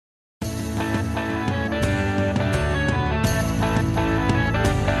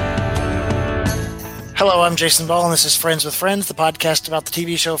Hello, I'm Jason Ball, and this is Friends with Friends, the podcast about the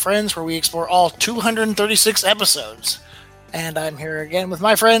TV show Friends, where we explore all 236 episodes. And I'm here again with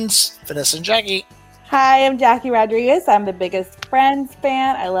my friends, Vanessa and Jackie. Hi, I'm Jackie Rodriguez. I'm the biggest Friends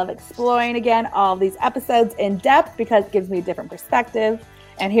fan. I love exploring, again, all these episodes in depth because it gives me a different perspective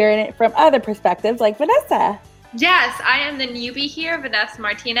and hearing it from other perspectives like Vanessa. Yes, I am the newbie here, Vanessa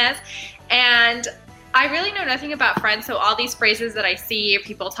Martinez, and I really know nothing about Friends, so all these phrases that I see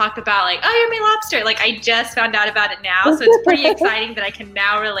people talk about, like, oh, you're my lobster, like, I just found out about it now, so it's pretty exciting that I can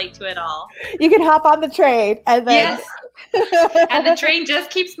now relate to it all. You can hop on the train, and then... Yes, and the train just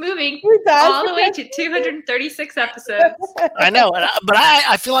keeps moving all the way to 236 episodes. I know, but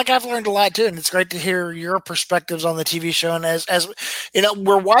I feel like I've learned a lot, too, and it's great to hear your perspectives on the TV show, and as you know,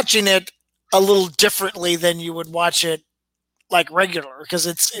 we're watching it a little differently than you would watch it like regular, because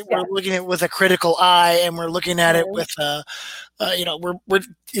we're looking at it with a critical eye, and we're looking at it with we're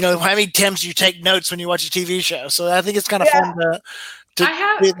how many times you take notes when you watch a TV show. So I think it's kind of fun to do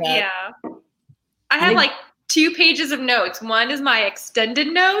that. I have like 2 pages of notes. One is my extended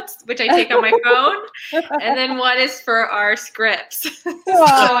notes, which I take on my phone, and then one is for our scripts. So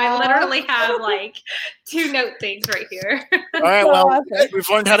I literally have like 2 note things right here. All right, well, we've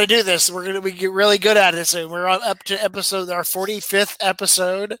learned how to do this. We're going to get really good at it soon. We're up to our 45th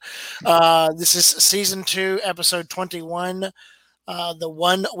episode. This is season 2, episode 21. The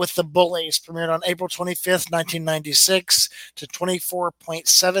one with the Bullies premiered on April 25th, 1996 to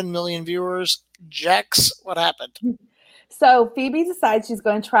 24.7 million viewers. Jax, what happened? So Phoebe decides she's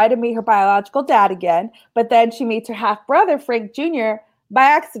going to try to meet her biological dad again, but then she meets her half-brother, Frank Jr., by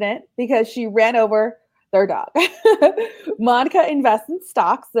accident because she ran over their dog. Monica invests in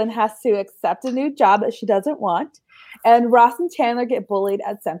stocks, then has to accept a new job that she doesn't want. And Ross and Chandler get bullied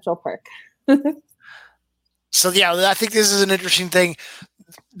at Central Perk. So, yeah, I think this is an interesting thing.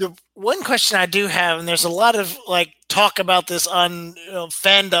 The one question I do have, and there's a lot of talk about this on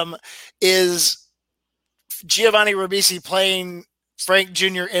fandom, is Giovanni Ribisi playing Frank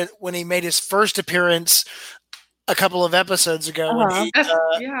Jr. when he made his first appearance a couple of episodes ago when he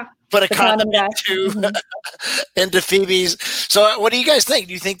put a condom into Phoebe's. So what do you guys think?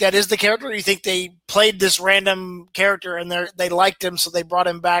 Do you think that is the character? Or do you think they played this random character and they liked him, so they brought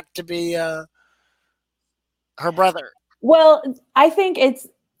him back to be her brother? Well, I think it's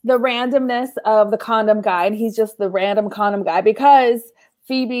the randomness of the condom guy, and he's just the random condom guy because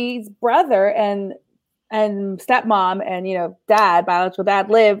Phoebe's brother and stepmom and dad, biological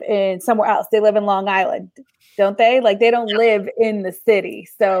dad, live in somewhere else. They live in Long Island, don't they? Like they don't live in the city.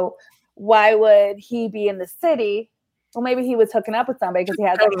 So why would he be in the city? Well, maybe he was hooking up with somebody because he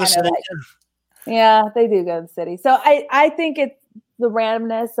has that kind of yeah, they do go to the city. So I think it's the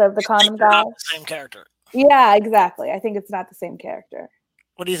randomness of the condom guy. Same character. Yeah, exactly. I think it's not the same character.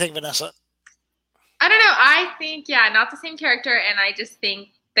 What do you think, Vanessa? I don't know. I think, not the same character. And I just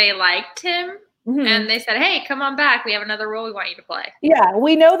think they liked him. Mm-hmm. And they said, hey, come on back. We have another role we want you to play. Yeah,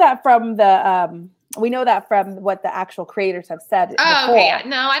 we know that from what the actual creators have said. Oh, okay. Yeah.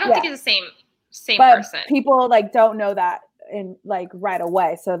 No, I don't think it's the same but person. People don't know that in right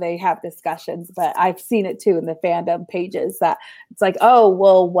away, so they have discussions. But I've seen it too in the fandom pages that it's like, oh,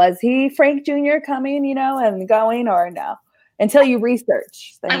 well, was he Frank Jr. coming, and going, or no? Until you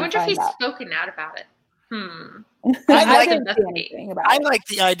research. I wonder if he's spoken out about it. I like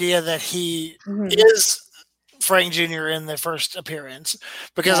the idea that he is Frank Jr. in the first appearance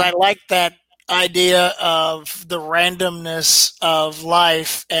because I like that idea of the randomness of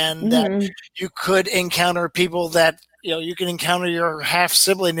life and that you could encounter people that you can encounter your half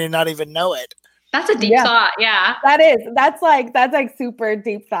sibling and not even know it. That's a deep thought. Yeah, that's like super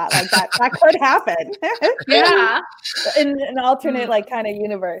deep thought. Like that could happen. Yeah, in an alternate kind of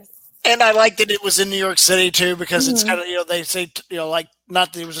universe. And I liked that it was in New York City too, because it's kind of, they say,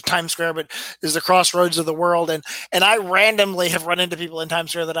 not that it was a Times Square, but is the crossroads of the world. And I randomly have run into people in Times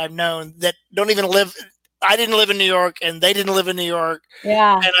Square that I've known that don't even live. I didn't live in New York and they didn't live in New York.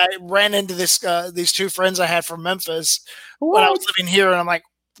 Yeah. And I ran into these 2 friends I had from Memphis when I was living here. And I'm like,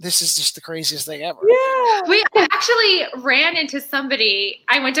 this is just the craziest thing ever. Yeah. We actually ran into somebody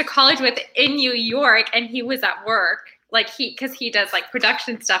I went to college with in New York, and he was at work. Because he does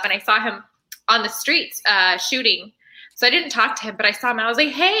production stuff, and I saw him on the streets shooting. So I didn't talk to him, but I saw him and I was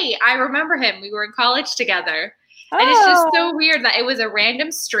like, hey, I remember him. We were in college together. Oh. And it's just so weird that it was a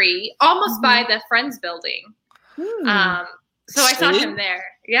random street almost by the Friends building. So I saw him there.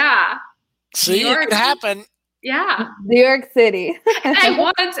 Yeah. See, it could happen. Yeah. New York City. And I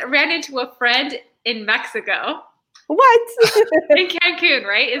once ran into a friend in Mexico. What? In Cancun,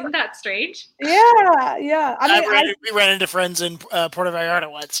 right? Isn't that strange? Yeah. I mean, we ran into friends in Puerto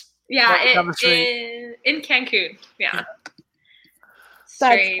Vallarta once. Yeah, down the street. in Cancun. Yeah. That's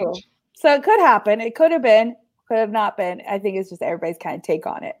Strange. cool. So it could happen. It could have been, could have not been. I think it's just everybody's kind of take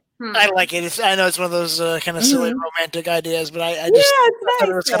on it. I like it. I know it's one of those kind of silly romantic ideas, but I thought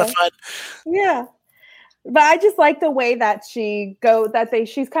it was kind of fun. Yeah. But I just like the way that she's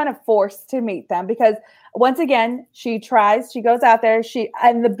kind of forced to meet them because once again, she goes out there.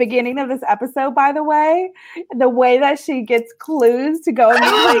 In the beginning of this episode, by the way that she gets clues to go and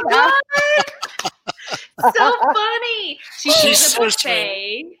meet them. So funny. She sees a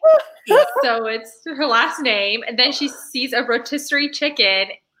buffet. Yeah. So it's her last name. And then she sees a rotisserie chicken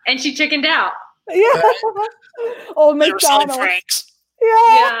and she chickened out. Yeah. Old McDonald's.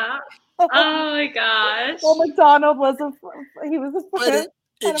 Yeah. Oh my gosh. Well, McDonald was a But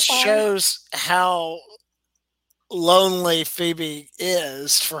it shows how lonely Phoebe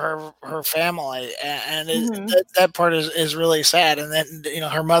is for her family, and that part is really sad. And then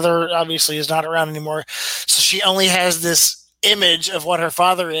her mother obviously is not around anymore, so she only has this image of what her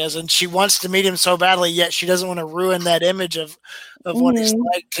father is, and she wants to meet him so badly, yet she doesn't want to ruin that image of what he's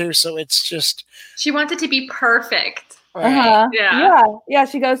like too. So it's just she wants it to be perfect. Right. Yeah.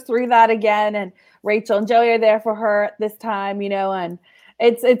 She goes through that again, and Rachel and Joey are there for her this time, and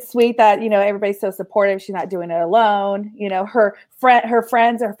it's sweet that everybody's so supportive. She's not doing it alone. Her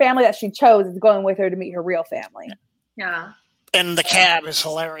friends, her family that she chose is going with her to meet her real family. Yeah. And the cab is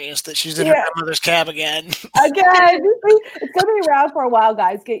hilarious that she's in her grandmother's cab again. Again, it's going to be around for a while,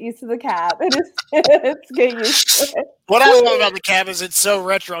 guys. Get used to the cab. It's get used to it. What I love about the cab is it's so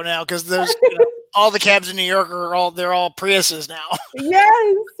retro now because there's all the cabs in New York they're all Priuses now.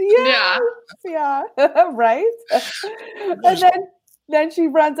 Yes. Yeah. Right. And then she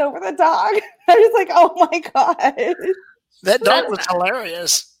runs over the dog. I was like, oh my god, that dog was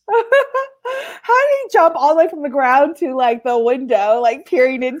hilarious. How did he jump all the way from the ground to like the window, like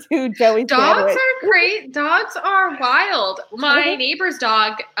peering into Joey's dogs are great. Dogs are wild. My neighbor's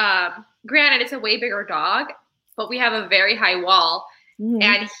dog, granted it's a way bigger dog, but we have a very high wall,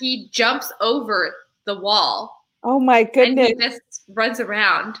 and he jumps over the wall. Oh my goodness. And he just runs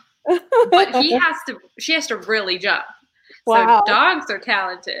around. But she has to really jump. Wow. So dogs are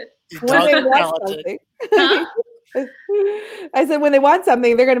talented. When they want something. Huh? I said when they want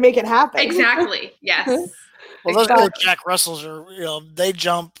something, they're going to make it happen. Exactly. Yes. Well, those little Jack Russells are, they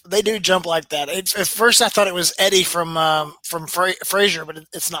do jump like that. At first, I thought it was Eddie from Frasier, but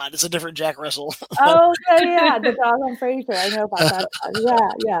it's not. It's a different Jack Russell. Oh, yeah, the dog on Frasier. I know about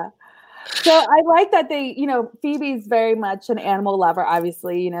that. Yeah. So I like that they, Phoebe's very much an animal lover.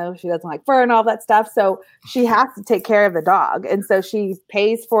 Obviously, she doesn't like fur and all that stuff. So she has to take care of the dog. And so she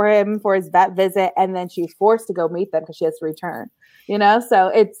pays for him for his vet visit. And then she's forced to go meet them because she has to return,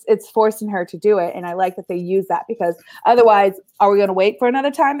 so it's forcing her to do it. And I like that they use that because otherwise, are we going to wait for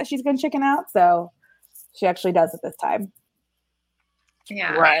another time that she's going to chicken out? So she actually does it this time.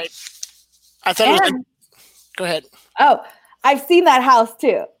 Yeah. Right. I thought go ahead. Oh, I've seen that house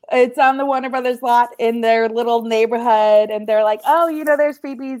too. It's on the Warner Brothers lot in their little neighborhood. And they're like, oh, there's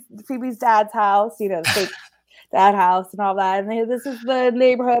Phoebe's dad's house, the fake dad house and all that. And this is the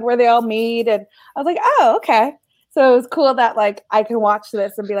neighborhood where they all meet. And I was like, oh, okay. So it was cool that like I can watch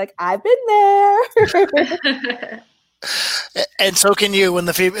this and be like, I've been there. And so can you when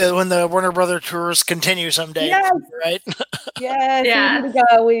the Warner Brothers tours continue someday. Yes. Right? Yes.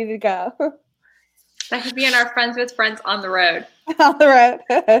 Yeah. We need to go. That could be in our Friends with Friends on the road. On the road.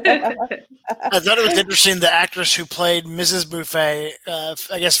 I thought it was interesting. The actress who played Mrs. Buffet,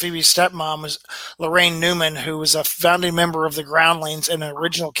 I guess Phoebe's stepmom, was Lorraine Newman, who was a founding member of the Groundlings and an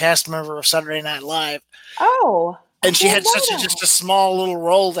original cast member of Saturday Night Live. Oh. And she had just a small little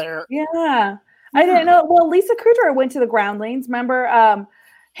role there. Yeah. I didn't know. Well, Lisa Kudrow went to the Groundlings. Remember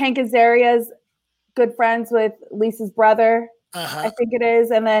Hank Azaria's good friends with Lisa's brother, I think it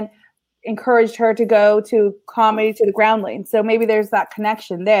is. And then encouraged her to go to comedy to the Groundlings. So maybe there's that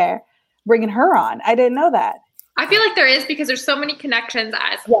connection there, bringing her on. I didn't know that. I feel like there is because there's so many connections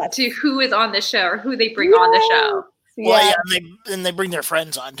to who is on the show or who they bring on the show. Well, and they bring their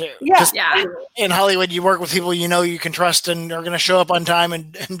friends on too. Yeah. In Hollywood, you work with people you can trust and are going to show up on time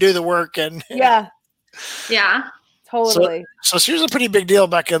and do the work. And yeah, totally. So she was a pretty big deal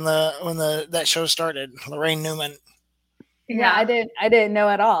back in when that show started. Lorraine Newman. Yeah, I didn't know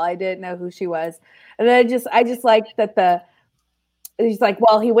at all. I didn't know who she was, and then I just like that he's like,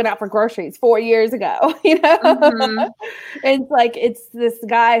 well, he went out for groceries 4 years ago, It's like, it's this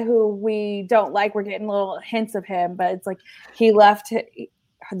guy who we don't like. We're getting little hints of him, but it's like he left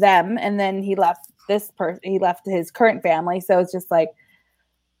them and then he left this person. He left his current family. So it's just like,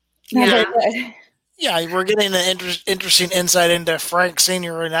 Yeah, we're getting an interesting insight into Frank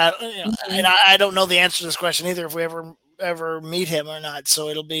Senior, and I don't know the answer to this question either. If we ever meet him or not, so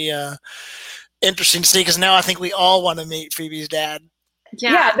it'll be interesting to see. Because now I think we all want to meet Phoebe's dad.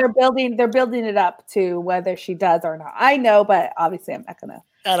 Yeah, they're building it up to whether she does or not. I know, but obviously I'm not gonna.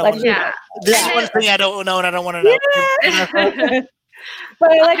 I don't want to know. This is one thing I don't know, and I don't want to know. Yeah.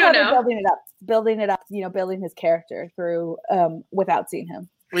 But I like how they're building it up, building his character through without seeing him.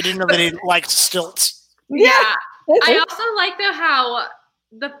 We didn't know that he liked stilts. Yeah. I also like though how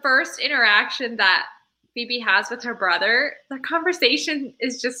the first interaction that Phoebe has with her brother, the conversation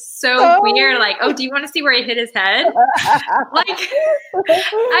is just so weird. Like, oh, do you want to see where he hit his head? Like,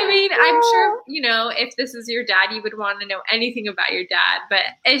 I mean, I'm sure, if this is your dad, you would want to know anything about your dad, but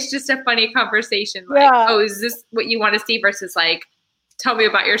it's just a funny conversation. Like, oh, is this what you want to see versus like, tell me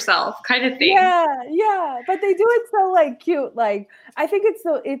about yourself kind of thing. Yeah. But they do it so like cute. Like, I think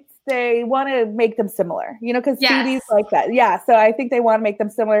they want to make them similar, because Phoebe's like that. Yeah. So I think they want to make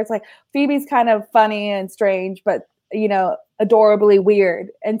them similar. It's like Phoebe's kind of funny and strange, but, adorably weird.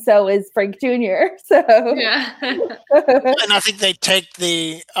 And so is Frank Jr. So, yeah. And I think they take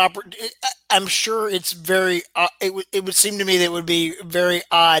I'm sure it's very, it would seem to me that it would be very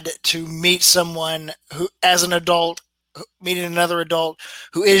odd to meet someone who, as an adult, meeting another adult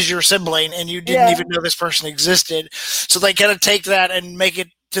who is your sibling and you didn't even know this person existed. So they kind of take that and make it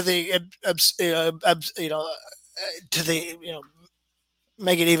to the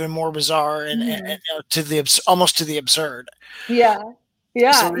make it even more bizarre and to the almost to the absurd. Yeah.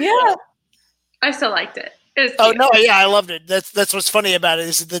 I still liked it. I loved it. That's what's funny about it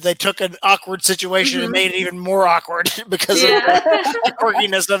is that they took an awkward situation and made it even more awkward because of the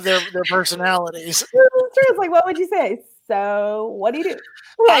quirkiness of their personalities. It's true. It's like, what would you say? So, what do you do?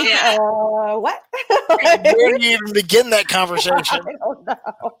 Like, what? Where do you even begin that conversation? I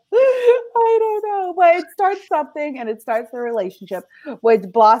don't know. But it starts something, and it starts a relationship, which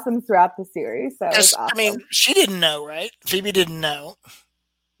blossoms throughout the series. So it's awesome. I mean, she didn't know, right? Phoebe didn't know.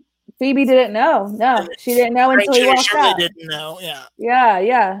 Phoebe didn't know. No, she didn't know until he walked out. Didn't know.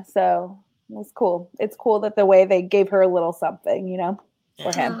 Yeah. So it was cool. It's cool that the way they gave her a little something,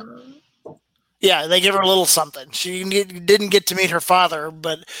 for him. Yeah, they give her a little something. She didn't get to meet her father,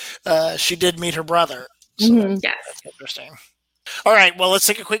 but she did meet her brother. So that's interesting. All right, well, let's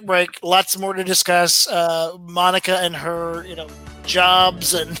take a quick break. Lots more to discuss. Monica and her,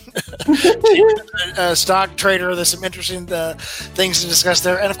 jobs and stock trader. There's some interesting things to discuss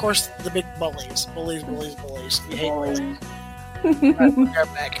there. And, of course, the big bullies. Bullies. We hate bullies. All right, we'll be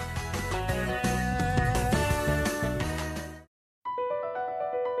right back.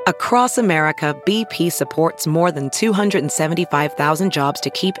 Across America, BP supports more than 275,000 jobs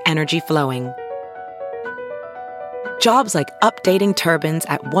to keep energy flowing. Jobs like updating turbines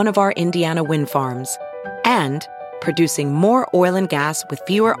at one of our Indiana wind farms and producing more oil and gas with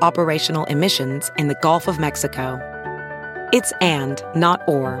fewer operational emissions in the Gulf of Mexico. It's and, not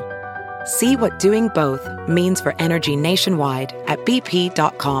or. See what doing both means for energy nationwide at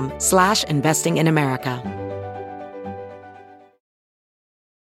bp.com/investing in America.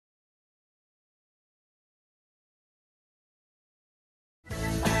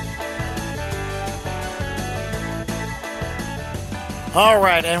 All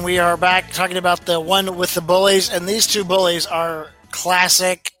right, and we are back talking about the one with the bullies, and these two bullies are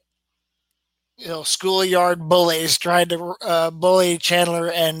classic, schoolyard bullies trying to bully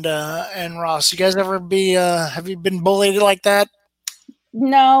Chandler and Ross. You guys ever have you been bullied like that?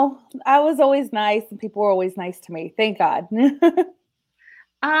 No, I was always nice, and people were always nice to me. Thank God. Not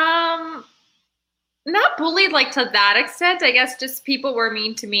bullied like to that extent. I guess just people were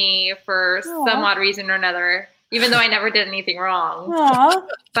mean to me for some odd reason or another. Even though I never did anything wrong. Aww.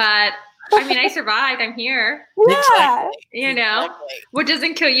 But, I mean, I survived. I'm here. Yeah. Exactly. What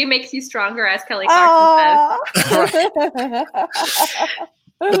doesn't kill you makes you stronger, as Kelly Clarkson says.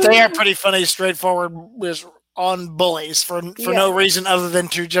 But they are pretty funny, straightforward on bullies for no reason other than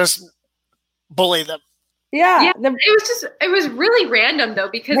to just bully them. Yeah. It was really random, though,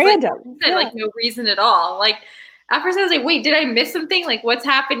 because no reason at all. Like, at first I was like, wait, did I miss something? Like, what's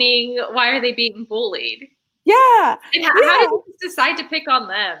happening? Why are they being bullied? Yeah. And how did you decide to pick on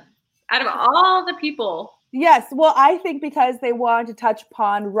them out of all the people? Yes. Well, I think because they wanted to touch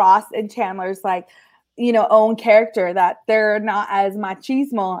upon Ross and Chandler's own character, that they're not as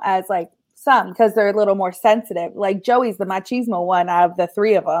machismo as some, because they're a little more sensitive. Like Joey's the machismo one out of the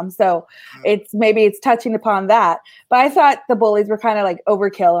three of them. So it's touching upon that. But I thought the bullies were kind of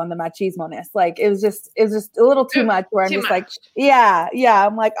overkill on the machismo-ness. It was just a little too much where I'm just much.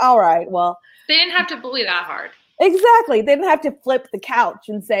 I'm like, all right, well. They didn't have to bully that hard. Exactly. They didn't have to flip the couch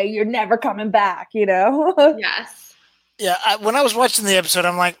and say, you're never coming back, Yes. Yeah, when I was watching the episode,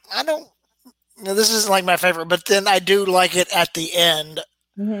 I'm like, this isn't like my favorite, but then I do like it at the end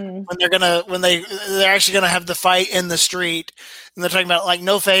Mm-hmm. when they're actually gonna have the fight in the street, and they're talking about like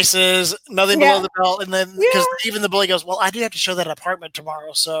no faces, nothing below the belt, and then because even the bully goes, well, I do have to show that apartment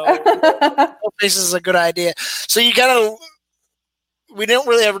tomorrow, so no faces is a good idea. So we don't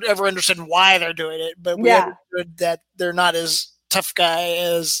really ever understand why they're doing it, but we understood that they're not as tough guy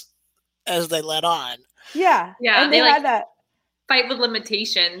as they let on. Yeah. Yeah. And they had that fight with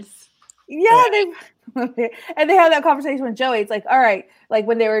limitations. Yeah, and they had that conversation with Joey. It's like, all right, like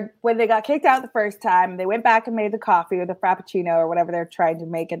when they got kicked out the first time, they went back and made the coffee or the frappuccino or whatever they're trying to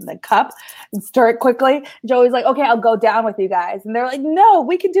make in the cup and stir it quickly. Joey's like, okay, I'll go down with you guys, and they're like, no,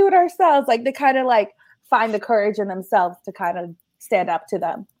 we can do it ourselves. Like they kind of like find the courage in themselves to kind of stand up to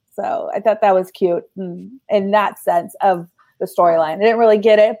them. So I thought that was cute in that sense of the storyline. I didn't really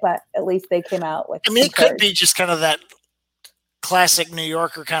get it, but at least they came out with. I mean, it could be just kind of that classic New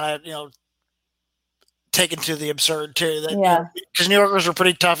Yorker kind of, taken to the absurd too. That because New Yorkers were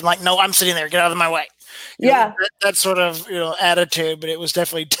pretty tough and like, no, I'm sitting there, get out of my way. That sort of attitude, but it was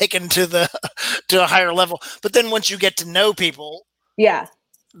definitely taken to a higher level. But then once you get to know people,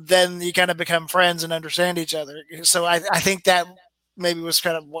 then you kind of become friends and understand each other. So I think that maybe was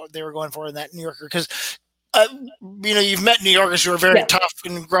kind of what they were going for in that New Yorker, because you've met New Yorkers who are very tough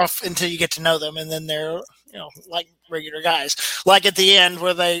and gruff until you get to know them, and then they're like regular guys. Like at the end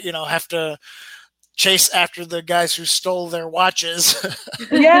where they have to chase after the guys who stole their watches.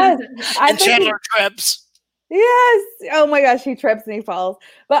 Yes. And Chandler trips. Yes. Oh my gosh, he trips and he falls.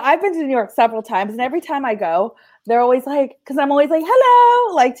 But I've been to New York several times, and every time I go, they're always like, because I'm always like,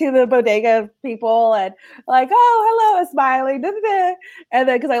 hello, like to the bodega people, and like, oh, hello, smiling, and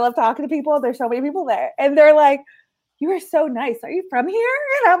then because I love talking to people, there's so many people there, and they're like, you are so nice. Are you from here?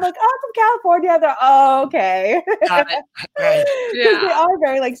 And I'm like, I'm from California. They're okay. Got it. Right. Yeah. They are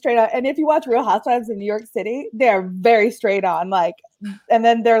very like straight on. And if you watch Real Housewives in New York City, they're very straight on. Like, and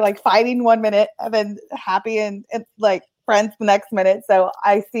then they're like fighting 1 minute and then happy and like friends the next minute. So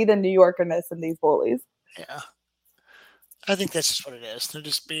I see the New Yorkerness in these bullies. Yeah. I think that's just what it is. They're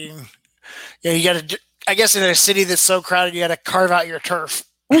just being, you got to, I guess in a city that's so crowded, you got to carve out your turf.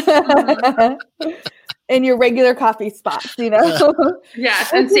 In your regular coffee spots,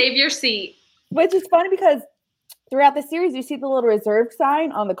 Yes, and save your seat. Which is funny because throughout the series, you see the little reserved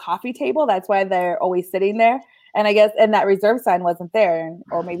sign on the coffee table. That's why they're always sitting there. And I guess, and that reserve sign wasn't there,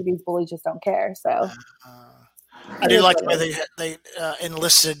 or maybe these bullies just don't care. So I do like the way they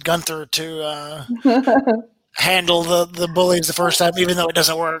enlisted Gunther to handle the bullies the first time, even though it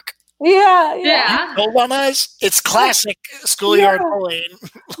doesn't work. Yeah. Hold on, us. It's classic schoolyard bullying,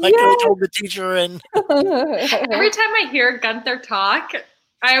 like I told the teacher. And every time I hear Gunther talk,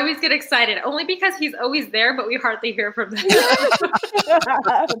 I always get excited, only because he's always there, but we hardly hear from him.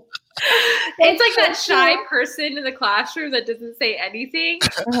 It's like that shy person in the classroom that doesn't say anything,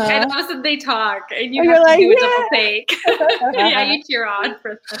 and all of a sudden they talk, and you have to do a double take. You cheer on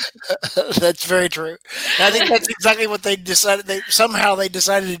for them. That's very true. And I think that's exactly what they decided. They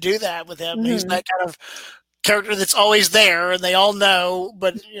decided to do that with him. He's that kind of character that's always there, and they all know,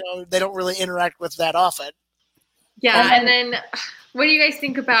 but they don't really interact with that often. Yeah, and then what do you guys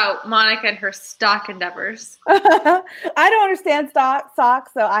think about Monica and her stock endeavors? I don't understand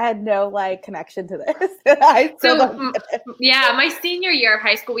stocks, so I had no connection to this. My senior year of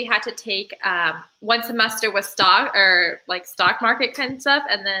high school, we had to take one semester was stock or stock market kind of stuff,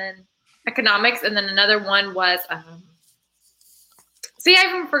 and then economics, and then another one was I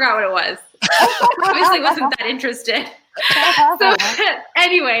even forgot what it was. Obviously, wasn't that interested. So,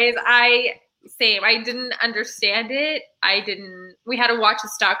 anyways, I didn't understand it. We had to watch the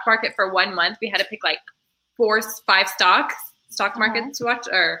stock market for 1 month. We had to pick 4-5 stock markets to watch,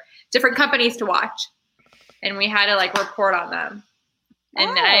 or different companies to watch. And we had to report on them.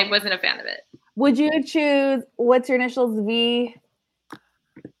 And I wasn't a fan of it. Would you choose, what's your initials, V?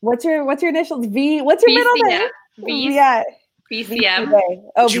 What's your initials, V? What's your middle name? VCM.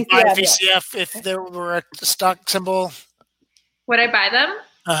 Would you buy VCF if there were a stock symbol? Would I buy them?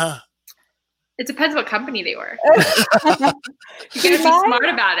 Uh-huh. It depends what company they were. You gotta be smart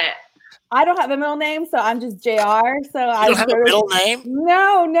about it. I don't have a middle name, so I'm just JR. So you don't have a middle name?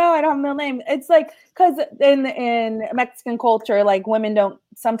 No, I don't have a middle name. It's because in Mexican culture, women don't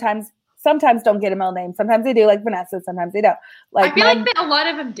sometimes don't get a middle name. Sometimes they do, like Vanessa. Sometimes they don't. I feel like a lot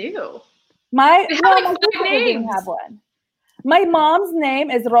of them do. My sister didn't have one. My mom's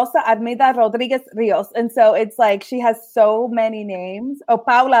name is Rosa Armida Rodriguez Rios, and so it's she has so many names. Oh,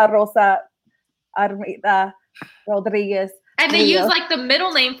 Paula Rosa Armida Rodriguez. And they use like the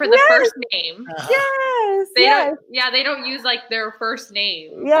middle name for the first name. They don't use like their first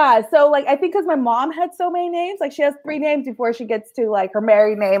name. Yeah. So like I think because my mom had so many names, like she has 3 names before she gets to like her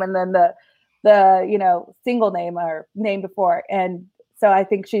married name and then the single name or name before. And so I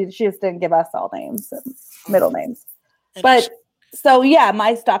think she just didn't give us all names, middle names. But so yeah,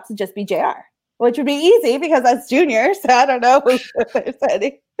 my stocks would just be JR, which would be easy because that's junior. So I don't know if there's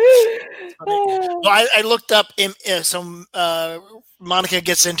any. Well, I looked up Monica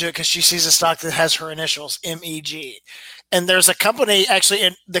gets into it because she sees a stock that has her initials MEG, and there's a company actually,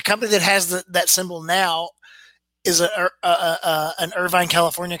 and the company that has that symbol now is an Irvine,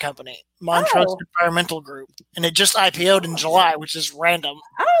 California company, Montrose Environmental Group, and it just IPO'd in July, which is random.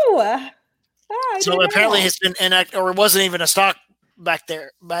 So apparently it's been or it wasn't even a stock back in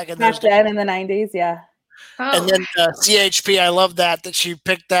the 90s, yeah. And then CHP, I love that she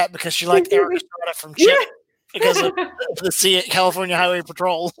picked that because she liked Eric Estrada from Chip because of the California Highway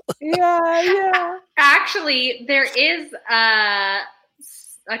Patrol. Yeah. Actually, there is a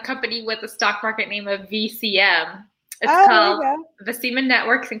company with a stock market name of VCM. It's called Vecima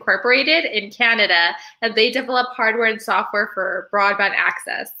Networks Incorporated in Canada, and they develop hardware and software for broadband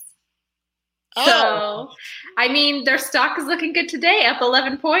access. So, I mean, their stock is looking good today, up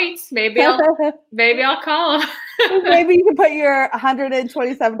 11 points. Maybe I'll call them. Maybe you can put your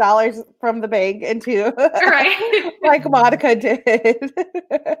 $127 from the bank into like Monica did.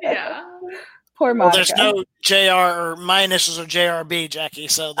 Yeah. Poor Monica. Well, there's no JR or my initials are JRB, Jackie.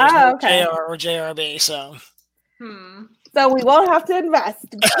 So there's no JR or JRB. So. So we won't have to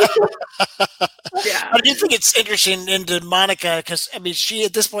invest. Yeah. I do think it's interesting into Monica because I mean, she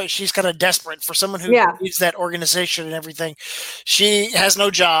at this point she's kind of desperate for someone who needs that organization and everything. She has no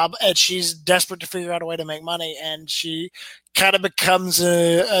job and she's desperate to figure out a way to make money, and she kind of becomes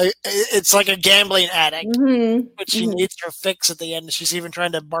it's like a gambling addict, but she needs her fix at the end. She's even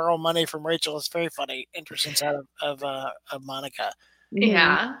trying to borrow money from Rachel. It's very funny, interesting side of Monica.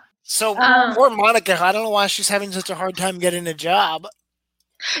 Yeah. So poor Monica, I don't know why she's having such a hard time getting a job.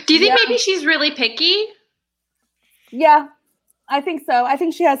 Do you think maybe she's really picky? Yeah, I think so. I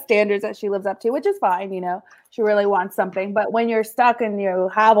think she has standards that she lives up to, which is fine. You know, she really wants something. But when you're stuck and you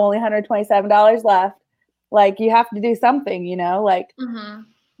have only $127 left, like you have to do something. You know, like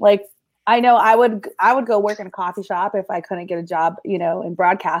I know I would go work in a coffee shop if I couldn't get a job. You know, in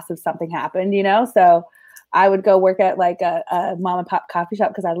broadcast if something happened. You know, so I would go work at like a mom and pop coffee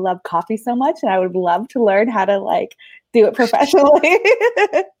shop because I love coffee so much, and I would love to learn how to like do it professionally.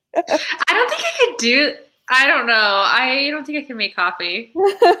 I don't think I could do. I don't know. I don't think I can make coffee.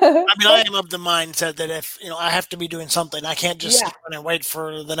 I mean, I am of the mindset that if I have to be doing something, I can't just sit and wait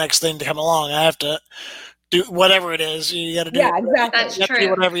for the next thing to come along. I have to do whatever it is. You got to do. Yeah, exactly. That's true.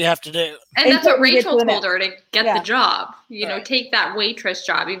 Do whatever you have to do. And that's what Rachel told her to get the job. You know, take that waitress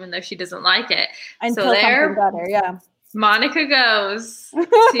job, even though she doesn't like it. Until so there, better, Monica goes to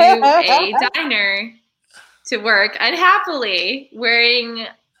a diner to work unhappily, wearing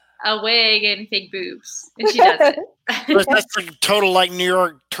a wig and fake boobs, and she does it. That's like total like New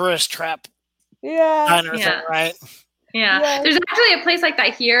York tourist trap. Diner thing, right? Yeah. There's actually a place like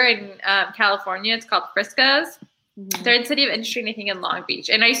that here in California. It's called Frisco's. They're in City of Industry, and I think in Long Beach.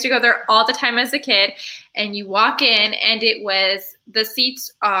 And I used to go there all the time as a kid. And you walk in, and the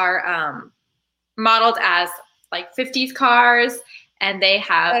seats are modeled as like 50s cars, and they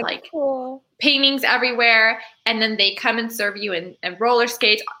have paintings everywhere. And then they come and serve you in roller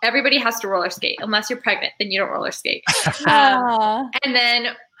skates. Everybody has to roller skate unless you're pregnant, then you don't roller skate. And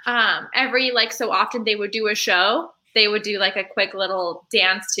then every so often they would do a show. They would do like a quick little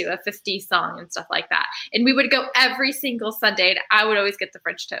dance to a 50s song and stuff like that. And we would go every single Sunday, and I would always get the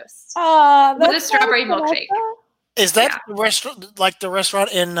French toast with a strawberry milkshake. Is that the restaurant, like the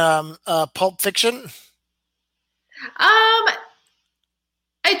restaurant in Pulp Fiction?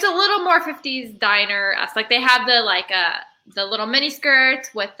 It's a little more 50s diner-esque. Like they have the little mini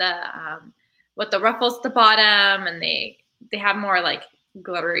skirts with the ruffles at the bottom, and they have more like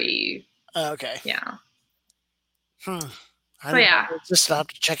glittery. Okay. Yeah. Just have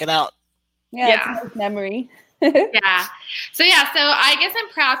to check it out. Yeah. It's a nice memory. Yeah. So I guess I'm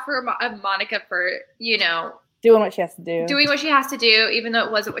proud for Monica for doing what she has to do. Doing what she has to do, even though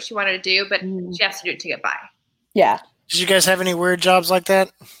it wasn't what she wanted to do, but she has to do it to get by. Yeah. Did you guys have any weird jobs like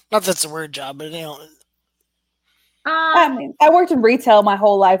that? Not that's a weird job, but I mean, I worked in retail my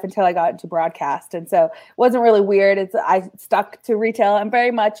whole life until I got into broadcast, and so it wasn't really weird. I stuck to retail. I'm very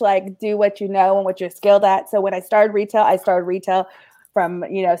much like do what you know and what you're skilled at. So when I started retail from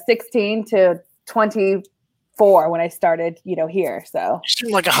 16 to 24 when I started here. So you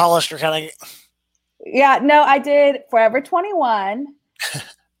seem like a Hollister kind of. Yeah, no, I did Forever 21.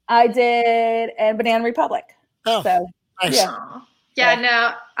 I did and Banana Republic. Oh, so nice. yeah. Aww. Yeah,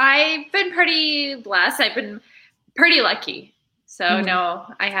 no, I've been pretty blessed. I've been pretty lucky. So no,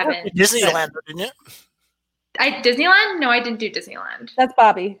 I haven't. Disneyland, didn't you? Disneyland? No, I didn't do Disneyland. That's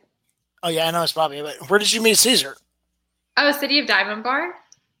Bobby. Oh yeah, I know it's Bobby. But where did you meet Caesar? Oh, City of Diamond Bar.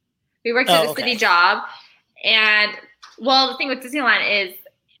 We worked at a city job, and well, the thing with Disneyland is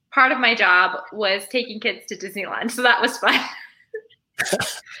part of my job was taking kids to Disneyland, so that was fun.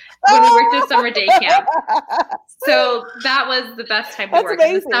 When we worked at summer day camp, so that was the best time to work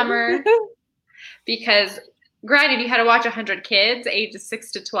in the summer because, granted, you had to watch 100 kids ages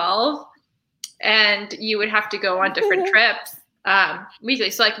 6 to 12, and you would have to go on different trips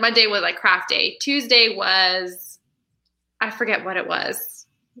weekly. So like Monday was like craft day, Tuesday was I forget what it was.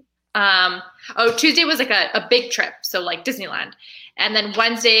 Tuesday was like a big trip, so like Disneyland. And then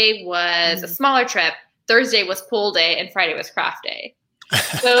Wednesday was a smaller trip. Thursday was pool day, and Friday was craft day.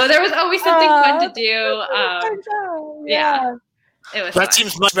 So there was always something fun to do. Yeah. It was fun.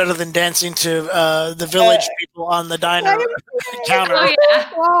 Seems much better than dancing to the village people on the diner counter.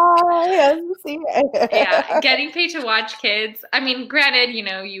 Oh, yeah. Yeah, getting paid to watch kids. I mean, granted,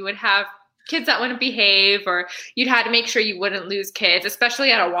 you would have kids that wouldn't behave, or you'd have to make sure you wouldn't lose kids,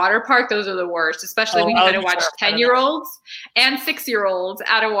 especially at a water park. Those are the worst, especially when you had to watch 10-year-olds and 6-year-olds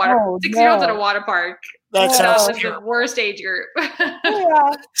at a water 6-year-olds at a water park. That sounds the worst age group.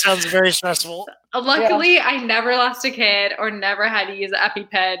 Sounds very stressful. Luckily, I never lost a kid or never had to use an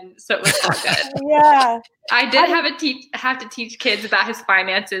EpiPen, so it was all good. Yeah. I did have to teach kids about his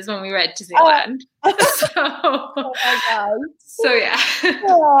finances when we were at Disneyland. Oh my God. So yeah.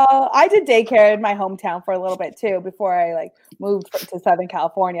 I did daycare in my hometown for a little bit too before I moved to Southern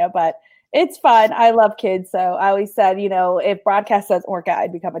California, but it's fun. I love kids, so I always said, if broadcast doesn't work out,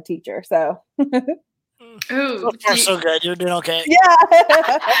 I'd become a teacher. So. Ooh, so far, so good. You're doing okay. Yeah.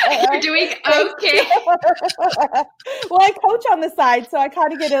 You're doing okay. Well, I coach on the side, so I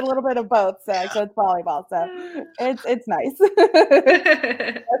kind of get a little bit of both. So I coach volleyball, so it's nice.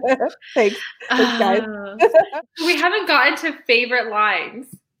 Thanks guys. We haven't gotten to favorite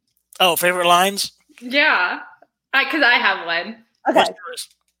lines. Oh, favorite lines? Yeah, because I have one. Okay.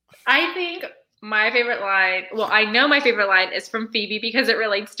 I think my favorite line, I know my favorite line is from Phoebe because it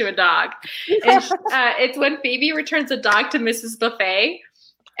relates to a dog. And it's when Phoebe returns a dog to Mrs. Buffet,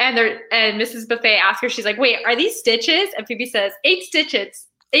 and Mrs. Buffet asks her, she's like, wait, are these stitches? And Phoebe says, 8 stitches.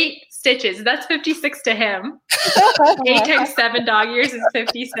 8 stitches. That's 56 to him. 8 times 7 dog years is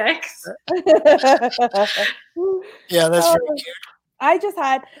 56. Yeah, that's really cute.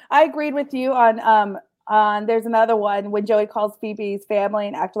 I agreed with you on there's another one when Joey calls Phoebe's family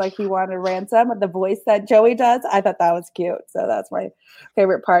and acted like he wanted ransom with the voice that Joey does. I thought that was cute. So that's my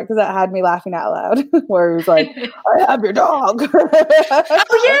favorite part because that had me laughing out loud where he was like, I am your dog. Oh,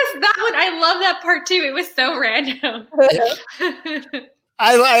 yes, that one. I love that part too. It was so random.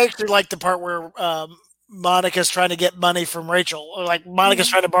 I actually like the part where Monica's trying to get money from Rachel, or like Monica's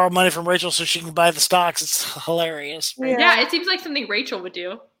trying to borrow money from Rachel so she can buy the stocks. It's hilarious. Yeah, it seems like something Rachel would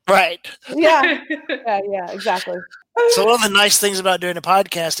do. Right. Yeah, exactly. So one of the nice things about doing a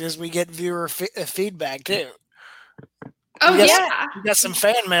podcast is we get viewer feedback too. Oh, we got some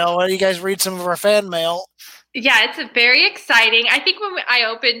fan mail. Why don't you guys read some of our fan mail? Yeah, it's very exciting. I think when I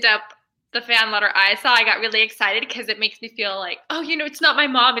opened up the fan letter I saw, I got really excited because it makes me feel like, it's not my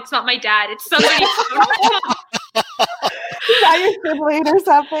mom, it's not my dad, it's somebody. Is that your sibling or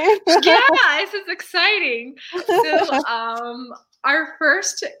something? Yeah, this is exciting. So, our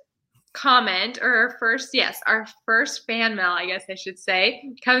first comment, or our first fan mail, I guess I should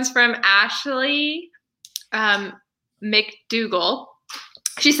say, comes from Ashley McDougall.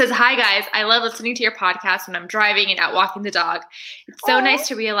 She says, hi guys, I love listening to your podcast when I'm driving and out walking the dog. It's so nice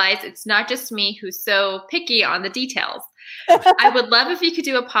to realize it's not just me who's so picky on the details. I would love if you could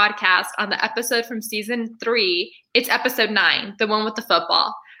do a podcast on the episode from season 3. It's episode 9, the one with the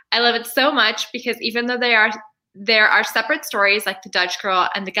football. I love it so much because even though there are separate stories like the Dutch Girl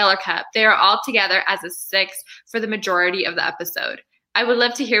and the Geller Cup, they are all together as a 6 for the majority of the episode. I would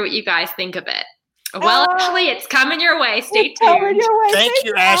love to hear what you guys think of it. Well, Ashley, it's coming your way. Stay tuned. Thank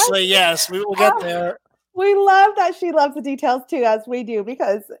you, Ashley. Yes, we will get there. We love that she loves the details too, as we do,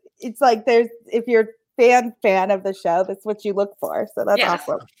 because it's like if you're fan of the show, that's what you look for. So that's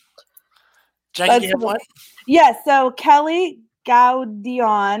awesome. Jackie, do you have one? Yes. So Kelly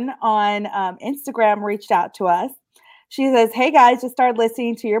Gaudion on Instagram reached out to us. She says, hey guys, just started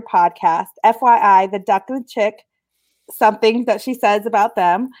listening to your podcast. FYI, the duck and the chick, something that she says about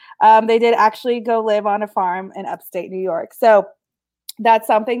them. They did actually go live on a farm in upstate New York. So That's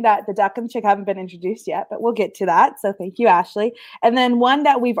something that the duck and the chick haven't been introduced yet, but we'll get to that. So thank you, Ashley. And then one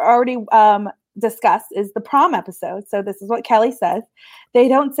that we've already discussed is the prom episode. So this is what Kelly says. They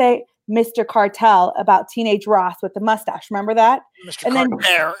don't say Mr. Cartel about teenage Ross with the mustache. Remember that? Mr. And then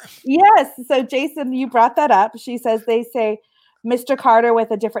Carter. yes. So Jason, you brought that up. She says they say Mr. Carter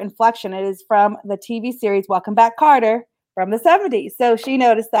with a different inflection. It is from the TV series Welcome Back, Carter from the 70s. So she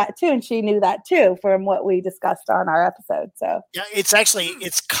noticed that too, and she knew that too from what we discussed on our episode. So yeah, it's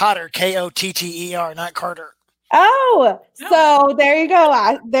Cotter, Kotter, not Carter. Oh, so there you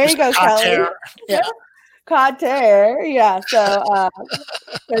go. There you go, Kelly. Yeah. Cotter. Yeah. So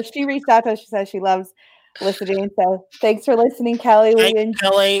she reached out to us. She says she loves listening. So thanks for listening, Kelly. Thanks,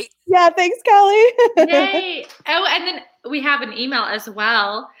 Kelly. Yeah, thanks, Kelly. Yay. Oh, and then we have an email as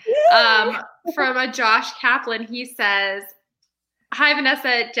well from a Josh Kaplan. He says, "Hi,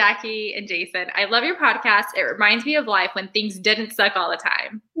 Vanessa, Jackie, and Jason. I love your podcast. It reminds me of life when things didn't suck all the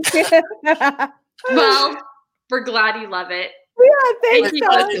time." Well, we're glad you love it. Yeah, thanks,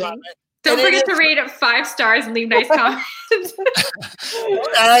 Josh. Don't forget to rate it 5 stars and leave nice comments.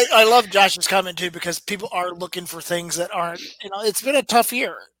 I love Josh's comment too, because people are looking for things that aren't, it's been a tough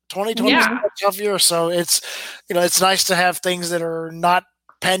year. 2020 is a tough year. So it's nice to have things that are not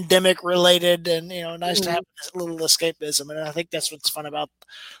pandemic related and, nice to have a little escapism. And I think that's what's fun about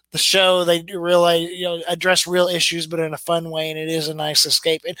the show. They really, address real issues, but in a fun way. And it is a nice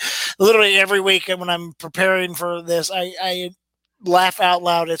escape. And literally every week when I'm preparing for this, I laugh out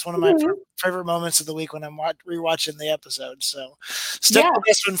loud. It's one of my favorite moments of the week when I'm rewatching the episode. So stick with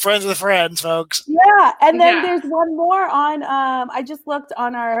this one, friends with friends, folks. Yeah. And then there's one more on, I just looked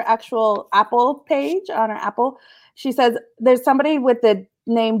on our actual Apple page on our Apple. She says there's somebody with the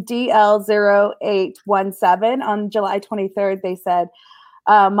name DL0817 on July 23rd. They said,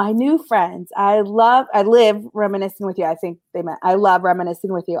 my new friends, I live reminiscing with you. I think they meant I love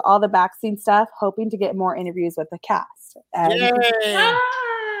reminiscing with you. All the backseat stuff, hoping to get more interviews with the cast. And, and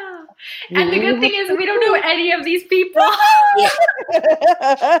the good thing is we don't know any of these people. More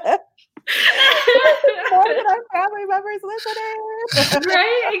than our family members listening.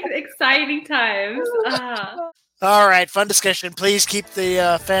 Right? Exciting times. All right, fun discussion. Please keep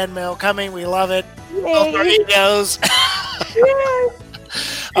the fan mail coming. We love it. Both our egos.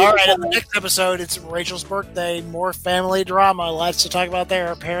 All right, in the next episode, it's Rachel's birthday. More family drama. Lots to talk about there.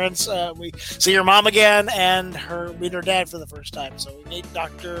 Her parents, we see her mom again, and meet her dad for the first time. So we meet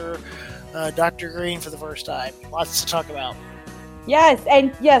Dr. Green for the first time. Lots to talk about. Yes,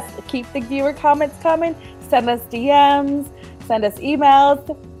 and yes, keep the viewer comments coming. Send us DMs. Send us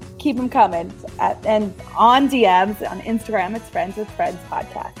emails. Keep them coming. And on DMs, on Instagram, it's Friends with Friends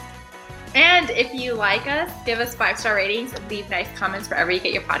Podcast. And if you like us, give us 5-star ratings and leave nice comments wherever you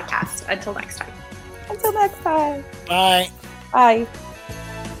get your podcast. Until next time. Until next time. Bye. Bye.